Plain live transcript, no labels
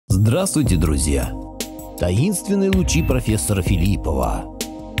Здравствуйте, друзья! Таинственные лучи профессора Филлипова.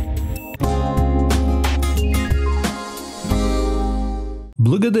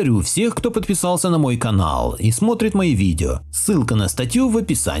 Благодарю всех, кто подписался на мой канал и смотрит мои видео. Ссылка на статью в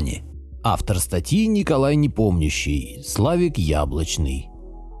описании. Автор статьи Николай Непомнящий, Славик Яблочный.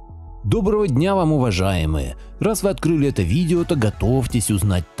 Доброго дня вам, уважаемые! Раз вы открыли это видео, то готовьтесь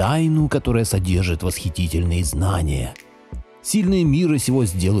узнать тайну, которая содержит восхитительные знания. Сильные мира сего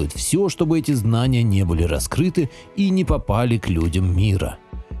сделают все, чтобы эти знания не были раскрыты и не попали к людям мира.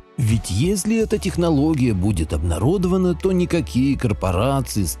 Ведь если эта технология будет обнародована, то никакие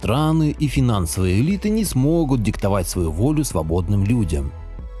корпорации, страны и финансовые элиты не смогут диктовать свою волю свободным людям.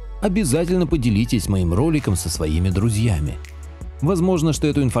 Обязательно поделитесь моим роликом со своими друзьями. Возможно, что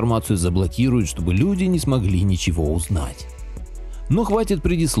эту информацию заблокируют, чтобы люди не смогли ничего узнать. Но хватит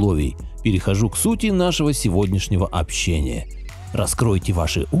предисловий, перехожу к сути нашего сегодняшнего общения. Раскройте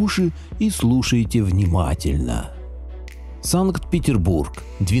ваши уши и слушайте внимательно. Санкт-Петербург,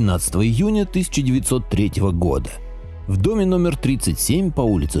 12 июня 1903 года. В доме номер 37 по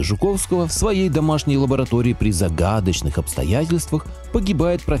улице Жуковского в своей домашней лаборатории при загадочных обстоятельствах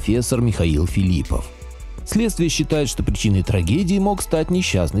погибает профессор Михаил Филиппов. Следствие считает, что причиной трагедии мог стать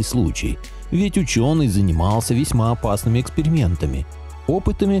несчастный случай, ведь ученый занимался весьма опасными экспериментами,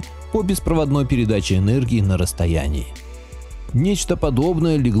 опытами по беспроводной передаче энергии на расстоянии. Нечто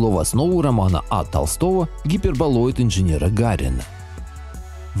подобное легло в основу романа А. Толстого «Гиперболоид инженера Гарина».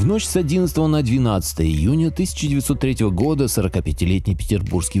 В ночь с 11 на 12 июня 1903 года 45-летний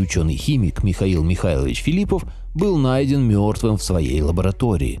петербургский ученый-химик Михаил Михайлович Филиппов был найден мертвым в своей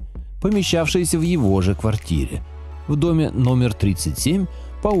лаборатории, помещавшейся в его же квартире, в доме номер 37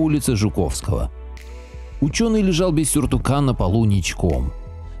 по улице Жуковского. Ученый лежал без сюртука на полу ничком.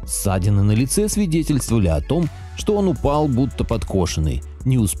 Ссадины на лице свидетельствовали о том, что он упал будто подкошенный,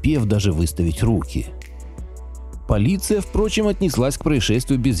 не успев даже выставить руки. Полиция, впрочем, отнеслась к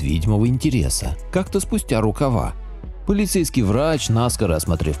происшествию без видимого интереса, как-то спустя рукава. Полицейский врач, наскоро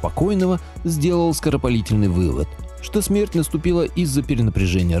осмотрев покойного, сделал скоропалительный вывод, что смерть наступила из-за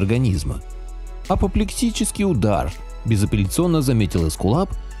перенапряжения организма. Апоплексический удар, безапелляционно заметил эскулап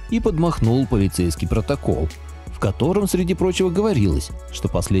и подмахнул полицейский протокол, в котором, среди прочего, говорилось, что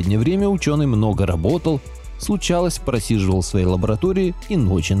последнее время ученый много работал, случалось, просиживал в своей лаборатории и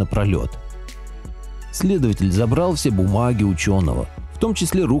ночи напролет. Следователь забрал все бумаги ученого, в том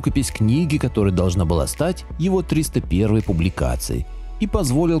числе рукопись книги, которая должна была стать его 301-й публикацией, и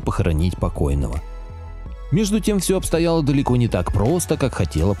позволил похоронить покойного. Между тем все обстояло далеко не так просто, как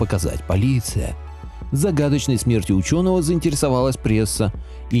хотела показать полиция. Загадочной смертью ученого заинтересовалась пресса,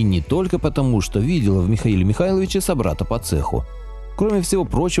 и не только потому, что видела в Михаиле Михайловиче собрата по цеху. Кроме всего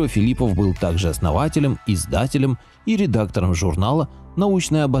прочего, Филиппов был также основателем, издателем и редактором журнала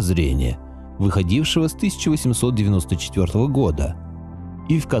 «Научное обозрение», выходившего с 1894 года,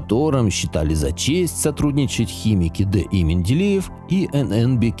 и в котором считали за честь сотрудничать химики Д. И. Менделеев и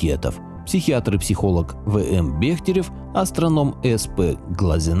Н.Н. Бекетов, психиатр и психолог В.М. Бехтерев, астроном С.П.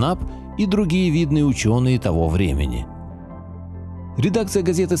 Глазенап и другие видные ученые того времени. Редакция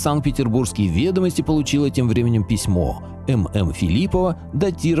газеты «Санкт-Петербургские ведомости» получила тем временем письмо М.М. Филиппова,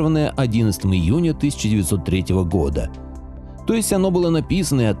 датированное 11 июня 1903 года. То есть оно было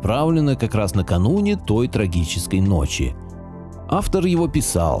написано и отправлено как раз накануне той трагической ночи. Автор его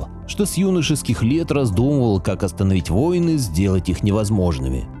писал, что с юношеских лет раздумывал, как остановить войны, сделать их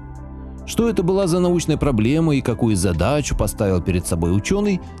невозможными. Что это была за научная проблема и какую задачу поставил перед собой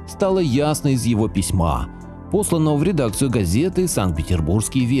ученый, стало ясно из его письма, посланного в редакцию газеты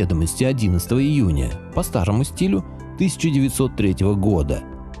 «Санкт-Петербургские ведомости» 11 июня по старому стилю 1903 года.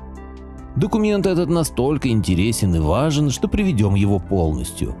 Документ этот настолько интересен и важен, что приведем его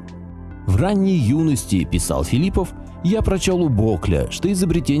полностью. В ранней юности, писал Филиппов, я прочел у Бокля, что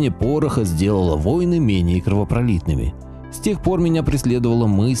изобретение пороха сделало войны менее кровопролитными. С тех пор меня преследовала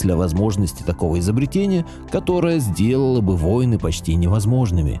мысль о возможности такого изобретения, которое сделало бы войны почти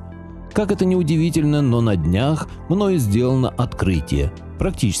невозможными. Как это ни удивительно, но на днях мною сделано открытие,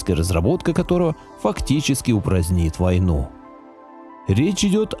 практическая разработка которого фактически упразднит войну. Речь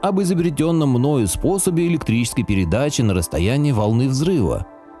идет об изобретенном мною способе электрической передачи на расстоянии волны взрыва.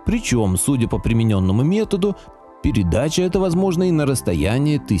 Причем, судя по примененному методу, передача эта возможна и на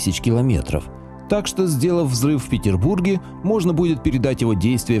расстоянии 1000 километров. Так что, сделав взрыв в Петербурге, можно будет передать его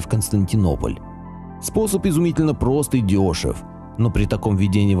действие в Константинополь. Способ изумительно прост и дешев, но при таком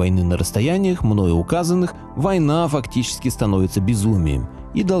ведении войны на расстояниях, мною указанных, война фактически становится безумием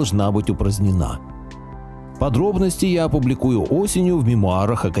и должна быть упразднена. Подробности я опубликую осенью в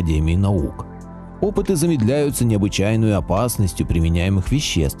мемуарах Академии наук. Опыты замедляются необычайной опасностью применяемых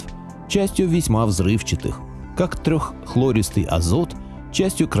веществ, частью весьма взрывчатых, как треххлористый азот,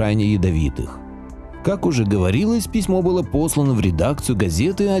 частью крайне ядовитых. Как уже говорилось, письмо было послано в редакцию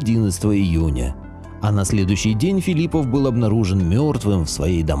газеты 11 июня, а на следующий день Филиппов был обнаружен мертвым в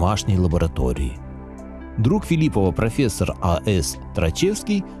своей домашней лаборатории. Друг Филиппова, профессор А.С.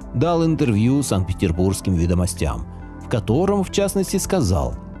 Трачевский, дал интервью Санкт-Петербургским ведомостям, в котором, в частности,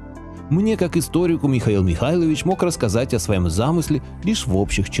 сказал: «Мне, как историку, Михаил Михайлович мог рассказать о своем замысле лишь в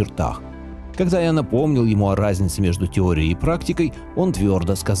общих чертах. Когда я напомнил ему о разнице между теорией и практикой, он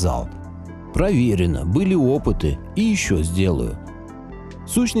твердо сказал: проверено, были опыты и еще сделаю».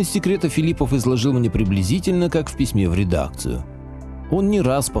 Сущность секрета Филиппов изложил мне приблизительно, как в письме в редакцию. Он не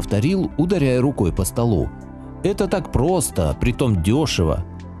раз повторил, ударяя рукой по столу: «Это так просто, притом дешево.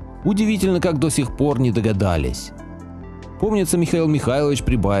 Удивительно, как до сих пор не догадались». Помнится, Михаил Михайлович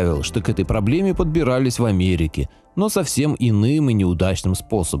прибавил, что к этой проблеме подбирались в Америке, но совсем иным и неудачным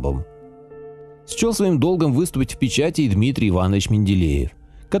способом. Счел своим долгом выступить в печати и Дмитрий Иванович Менделеев,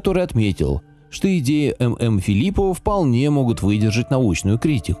 который отметил, что идеи М.М. Филиппова вполне могут выдержать научную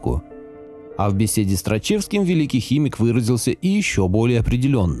критику. А в беседе с Трачевским великий химик выразился и еще более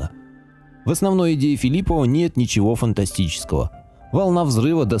определенно. В основной идее Филиппова нет ничего фантастического. Волна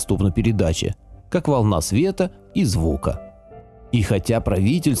взрыва доступна передаче, как волна света и звука. И хотя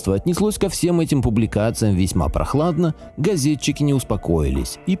правительство отнеслось ко всем этим публикациям весьма прохладно, газетчики не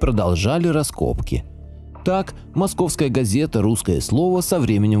успокоились и продолжали раскопки. Так, московская газета «Русское слово» со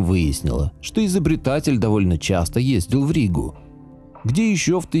временем выяснила, что изобретатель довольно часто ездил в Ригу, где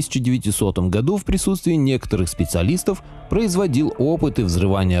еще в 1900 году в присутствии некоторых специалистов производил опыты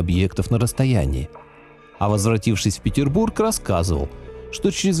взрывания объектов на расстоянии. А возвратившись в Петербург, рассказывал, что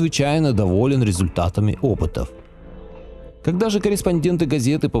чрезвычайно доволен результатами опытов. Когда же корреспонденты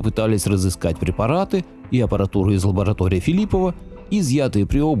газеты попытались разыскать препараты и аппаратуру из лаборатории Филиппова, изъятые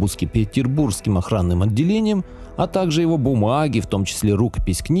при обыске Петербургским охранным отделением, а также его бумаги, в том числе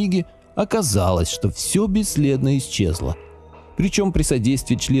рукопись книги, оказалось, что все бесследно исчезло, причем при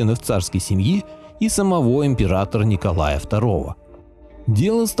содействии членов царской семьи и самого императора Николая Второго.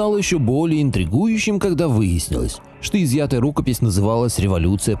 Дело стало еще более интригующим, когда выяснилось, что изъятая рукопись называлась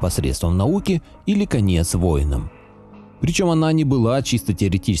 «Революция посредством науки» или «Конец войнам». Причем она не была чисто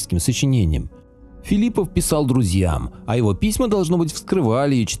теоретическим сочинением. Филиппов писал друзьям, а его письма, должно быть,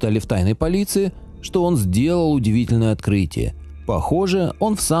 вскрывали и читали в тайной полиции, что он сделал удивительное открытие. Похоже,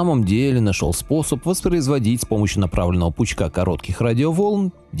 он в самом деле нашел способ воспроизводить с помощью направленного пучка коротких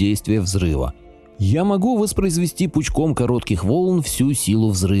радиоволн действие взрыва. «Я могу воспроизвести пучком коротких волн всю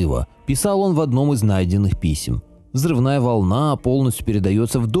силу взрыва», писал он в одном из найденных писем. Взрывная волна полностью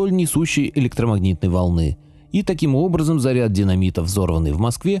передается вдоль несущей электромагнитной волны, и таким образом заряд динамита, взорванный в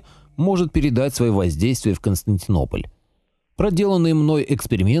Москве, может передать свое воздействие в Константинополь. Проделанные мной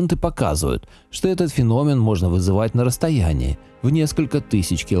эксперименты показывают, что этот феномен можно вызывать на расстоянии в несколько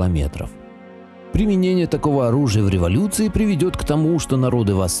тысяч километров. Применение такого оружия в революции приведет к тому, что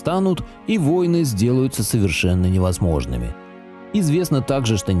народы восстанут и войны сделаются совершенно невозможными. Известно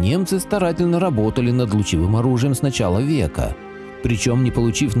также, что немцы старательно работали над лучевым оружием с начала века, причем, не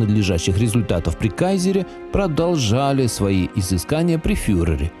получив надлежащих результатов при кайзере, продолжали свои изыскания при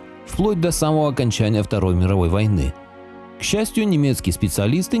фюрере, вплоть до самого окончания Второй мировой войны. К счастью, немецкие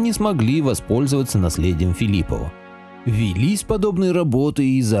специалисты не смогли воспользоваться наследием Филиппова. Велись подобные работы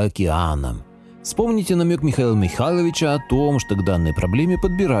и за океаном. Вспомните намек Михаила Михайловича о том, что к данной проблеме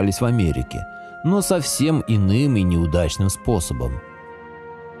подбирались в Америке, но совсем иным и неудачным способом.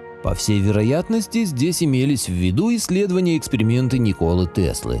 По всей вероятности, здесь имелись в виду исследования и эксперименты Николы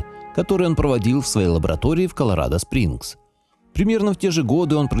Теслы, которые он проводил в своей лаборатории в Колорадо-Спрингс. Примерно в те же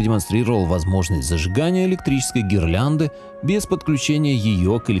годы он продемонстрировал возможность зажигания электрической гирлянды без подключения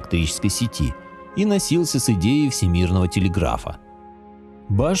ее к электрической сети и носился с идеей всемирного телеграфа.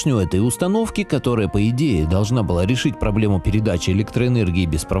 Башню этой установки, которая по идее должна была решить проблему передачи электроэнергии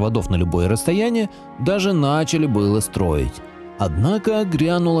без проводов на любое расстояние, даже начали было строить. Однако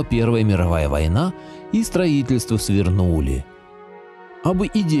грянула Первая мировая война, и строительство свернули. Об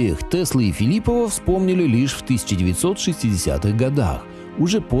идеях Теслы и Филиппова вспомнили лишь в 1960-х годах,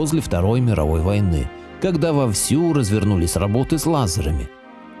 уже после Второй мировой войны, когда вовсю развернулись работы с лазерами.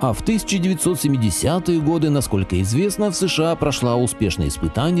 А в 1970-е годы, насколько известно, в США прошла успешное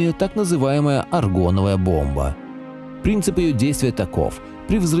испытание так называемая аргоновая бомба. Принцип ее действия таков: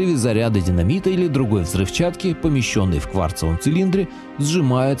 при взрыве заряда динамита или другой взрывчатки, помещенной в кварцевом цилиндре,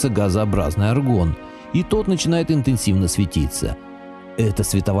 сжимается газообразный аргон, и тот начинает интенсивно светиться. Эта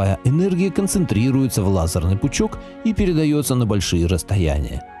световая энергия концентрируется в лазерный пучок и передается на большие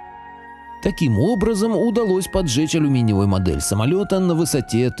расстояния. Таким образом, удалось поджечь алюминиевую модель самолета на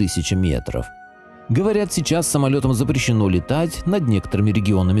высоте 1000 метров. Говорят, сейчас самолетам запрещено летать над некоторыми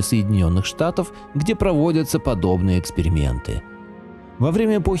регионами Соединенных Штатов, где проводятся подобные эксперименты. Во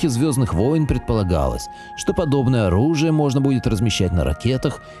время эпохи «Звездных войн» предполагалось, что подобное оружие можно будет размещать на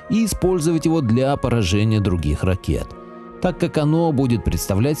ракетах и использовать его для поражения других ракет, так как оно будет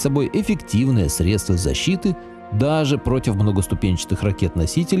представлять собой эффективное средство защиты даже против многоступенчатых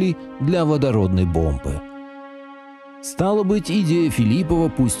ракет-носителей для водородной бомбы. Стало быть, идея Филиппова,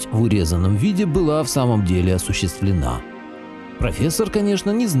 пусть в урезанном виде, была в самом деле осуществлена. Профессор,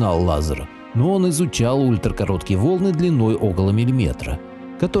 конечно, не знал лазера, но он изучал ультракороткие волны длиной около миллиметра,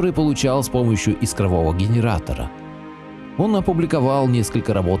 которые получал с помощью искрового генератора. Он опубликовал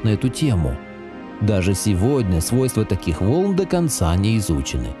несколько работ на эту тему. Даже сегодня свойства таких волн до конца не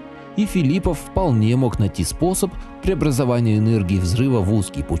изучены, и Филиппов вполне мог найти способ преобразования энергии взрыва в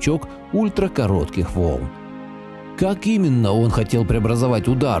узкий пучок ультракоротких волн. Как именно он хотел преобразовать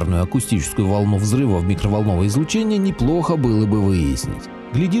ударную акустическую волну взрыва в микроволновое излучение, неплохо было бы выяснить.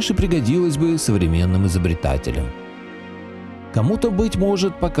 Глядишь, и пригодилось бы современным изобретателям. Кому-то, быть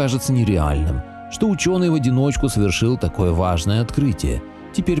может, покажется нереальным, что ученый в одиночку совершил такое важное открытие,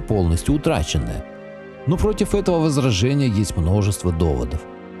 теперь полностью утраченное. Но против этого возражения есть множество доводов.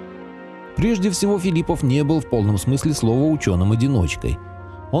 Прежде всего, Филиппов не был в полном смысле слова ученым-одиночкой.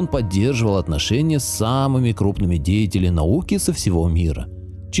 Он поддерживал отношения с самыми крупными деятелями науки со всего мира,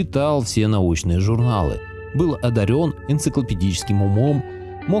 читал все научные журналы, был одарен энциклопедическим умом,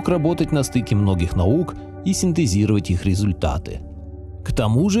 мог работать на стыке многих наук и синтезировать их результаты. К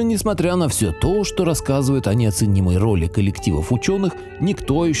тому же, несмотря на все то, что рассказывает о неоценимой роли коллективов ученых,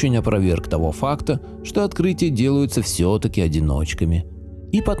 никто еще не опроверг того факта, что открытия делаются все-таки одиночками.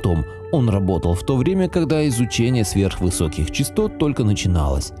 И потом, он работал в то время, когда изучение сверхвысоких частот только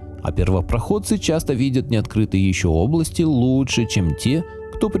начиналось, а первопроходцы часто видят неоткрытые еще области лучше, чем те,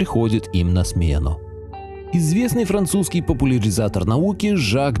 кто приходит им на смену. Известный французский популяризатор науки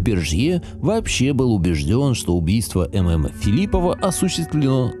Жак Бержье вообще был убежден, что убийство М.М. Филиппова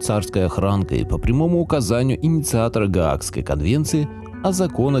осуществлено царской охранкой по прямому указанию инициатора Гаагской конвенции о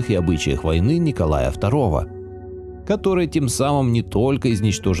законах и обычаях войны Николая Второго, который тем самым не только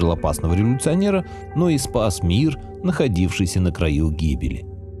изничтожил опасного революционера, но и спас мир, находившийся на краю гибели.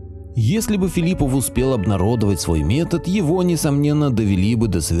 Если бы Филиппов успел обнародовать свой метод, его, несомненно, довели бы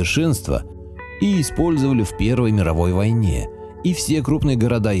до совершенства и использовали в Первой мировой войне, и все крупные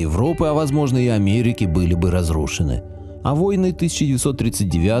города Европы, а возможно и Америки, были бы разрушены, а войны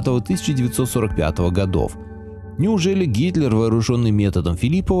 1939-1945 годов. Неужели Гитлер, вооруженный методом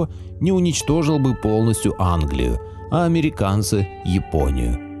Филиппова, не уничтожил бы полностью Англию, а американцы –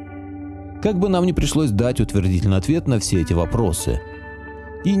 Японию? Как бы нам ни пришлось дать утвердительный ответ на все эти вопросы.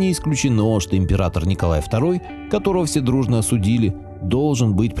 И не исключено, что император Николай Второй, которого все дружно осудили,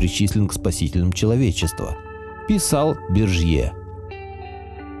 должен быть причислен к спасителям человечества, писал Бержье.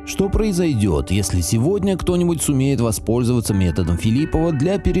 Что произойдет, если сегодня кто-нибудь сумеет воспользоваться методом Филиппова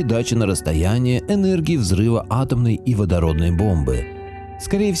для передачи на расстояние энергии взрыва атомной и водородной бомбы?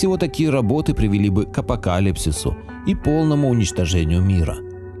 Скорее всего, такие работы привели бы к апокалипсису и полному уничтожению мира.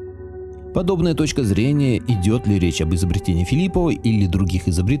 Подобная точка зрения, идет ли речь об изобретении Филиппова или других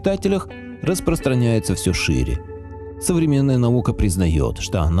изобретателях, распространяется все шире. Современная наука признает,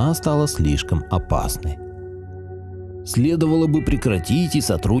 что она стала слишком опасной. Следовало бы прекратить и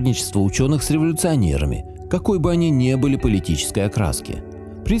сотрудничество ученых с революционерами, какой бы они ни были политической окраски.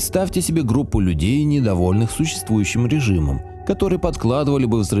 Представьте себе группу людей, недовольных существующим режимом, которые подкладывали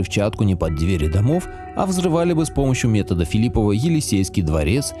бы взрывчатку не под двери домов, а взрывали бы с помощью метода Филиппова Елисейский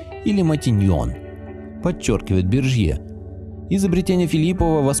дворец или Матиньон, подчеркивает Бержье. Изобретение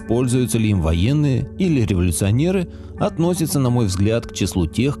Филиппова, воспользуются ли им военные или революционеры, относится, на мой взгляд, к числу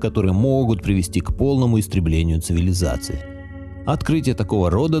тех, которые могут привести к полному истреблению цивилизации. Открытия такого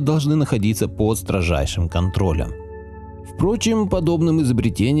рода должны находиться под строжайшим контролем. Впрочем, подобным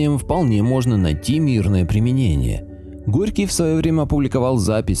изобретениям вполне можно найти мирное применение. Горький в свое время опубликовал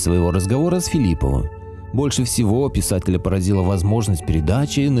запись своего разговора с Филипповым. Больше всего писателя поразила возможность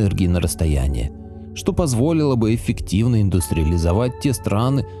передачи энергии на расстояние, что позволило бы эффективно индустриализовать те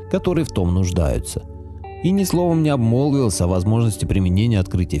страны, которые в том нуждаются. И ни словом не обмолвился о возможности применения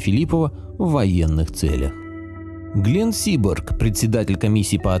открытия Филиппова в военных целях. Гленн Сиборг, председатель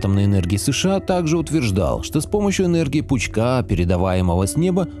комиссии по атомной энергии США, также утверждал, что с помощью энергии пучка, передаваемого с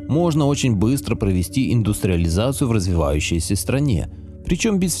неба, можно очень быстро провести индустриализацию в развивающейся стране,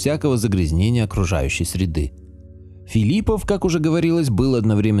 причем без всякого загрязнения окружающей среды. Филиппов, как уже говорилось, был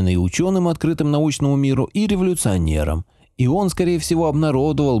одновременно и ученым, открытым научному миру, и революционером, и он, скорее всего,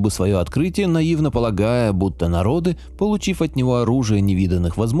 обнародовал бы свое открытие, наивно полагая, будто народы, получив от него оружие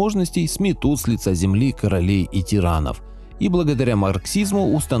невиданных возможностей, сметут с лица земли королей и тиранов, и благодаря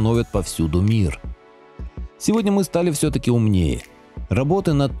марксизму установят повсюду мир. Сегодня мы стали все-таки умнее.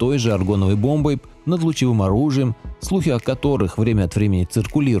 Работы над той же аргоновой бомбой, над лучевым оружием, слухи о которых время от времени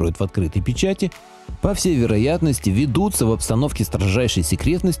циркулируют в открытой печати, по всей вероятности ведутся в обстановке строжайшей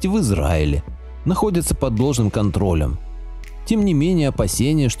секретности в Израиле, находятся под должным контролем. Тем не менее,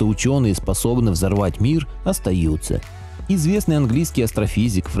 опасения, что ученые способны взорвать мир, остаются. Известный английский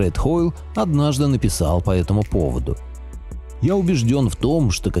астрофизик Фред Хойл однажды написал по этому поводу: «Я убежден в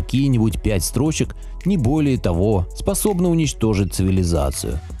том, что какие-нибудь 5 строчек, не более того, способны уничтожить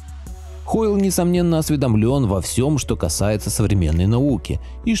цивилизацию». Хойл, несомненно, осведомлен во всем, что касается современной науки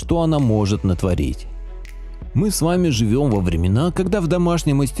и что она может натворить. Мы с вами живем во времена, когда в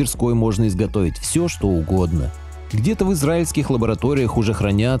домашней мастерской можно изготовить все, что угодно. Где-то в израильских лабораториях уже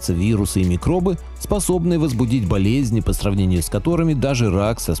хранятся вирусы и микробы, способные возбудить болезни, по сравнению с которыми даже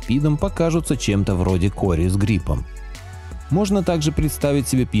рак со СПИДом покажутся чем-то вроде кори с гриппом. Можно также представить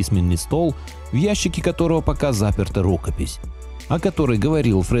себе письменный стол, в ящике которого пока заперта рукопись, о которой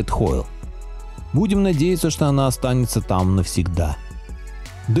говорил Фред Хойл. Будем надеяться, что она останется там навсегда.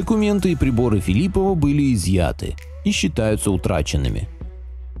 Документы и приборы Филлипова были изъяты и считаются утраченными.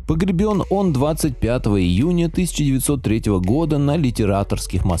 Погребен он 25 июня 1903 года на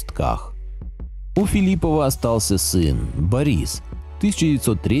литераторских мостках. У Филиппова остался сын Борис,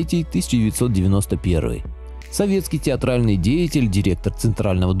 1903-1991, советский театральный деятель, директор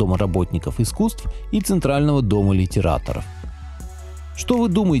Центрального дома работников искусств и Центрального дома литераторов. Что вы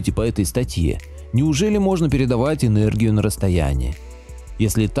думаете по этой статье? Неужели можно передавать энергию на расстояние?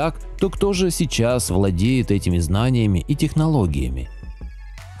 Если так, то кто же сейчас владеет этими знаниями и технологиями?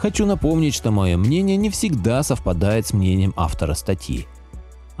 Хочу напомнить, что мое мнение не всегда совпадает с мнением автора статьи.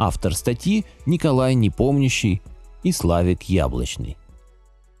 Автор статьи – Николай Непомнящий и Славик Яблочный.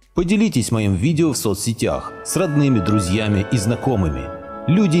 Поделитесь моим видео в соцсетях с родными, друзьями и знакомыми.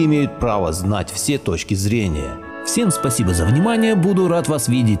 Люди имеют право знать все точки зрения. Всем спасибо за внимание, буду рад вас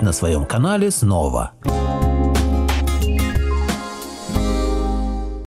видеть на своем канале снова.